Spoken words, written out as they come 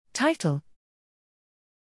Title: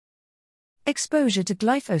 Exposure to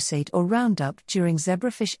glyphosate or Roundup during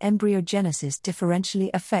zebrafish embryogenesis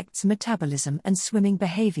differentially affects metabolism and swimming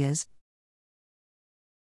behaviors.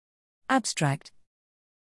 Abstract: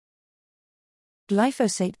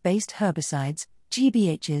 Glyphosate-based herbicides,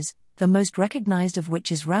 GBHs, the most recognized of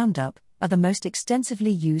which is Roundup, are the most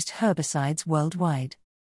extensively used herbicides worldwide.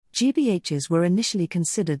 GBHs were initially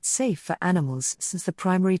considered safe for animals since the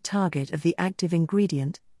primary target of the active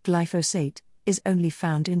ingredient, glyphosate, is only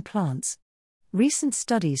found in plants. Recent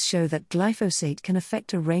studies show that glyphosate can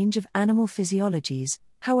affect a range of animal physiologies.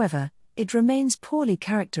 However, it remains poorly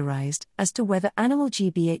characterized as to whether animal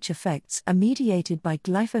GBH effects are mediated by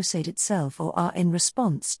glyphosate itself or are in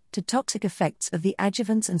response to toxic effects of the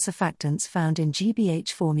adjuvants and surfactants found in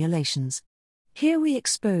GBH formulations. Here we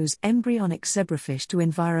expose embryonic zebrafish to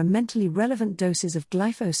environmentally relevant doses of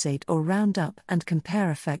glyphosate or Roundup and compare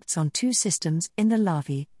effects on two systems in the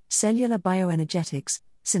larvae: cellular bioenergetics,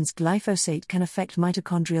 since glyphosate can affect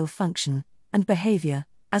mitochondrial function, and behavior,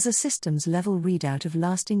 as a systems-level readout of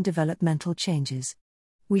lasting developmental changes.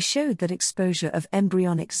 We showed that exposure of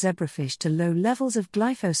embryonic zebrafish to low levels of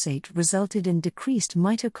glyphosate resulted in decreased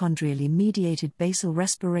mitochondrially mediated basal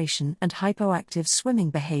respiration and hypoactive swimming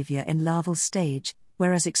behavior in larval stage,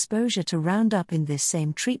 whereas exposure to Roundup in this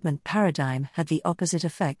same treatment paradigm had the opposite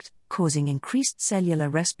effect, causing increased cellular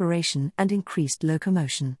respiration and increased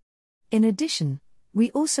locomotion. In addition, we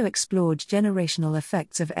also explored generational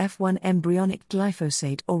effects of F1 embryonic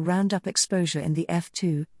glyphosate or Roundup exposure in the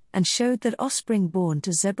F2, and showed that offspring born to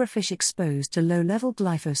zebrafish exposed to low-level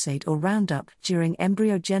glyphosate or Roundup during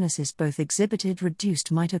embryogenesis both exhibited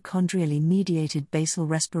reduced mitochondrially mediated basal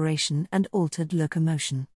respiration and altered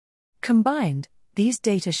locomotion. Combined, these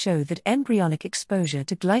data show that embryonic exposure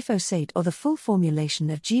to glyphosate or the full formulation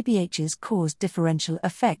of GBHs caused differential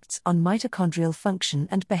effects on mitochondrial function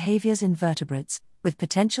and behaviors in vertebrates, with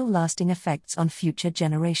potential lasting effects on future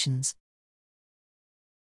generations.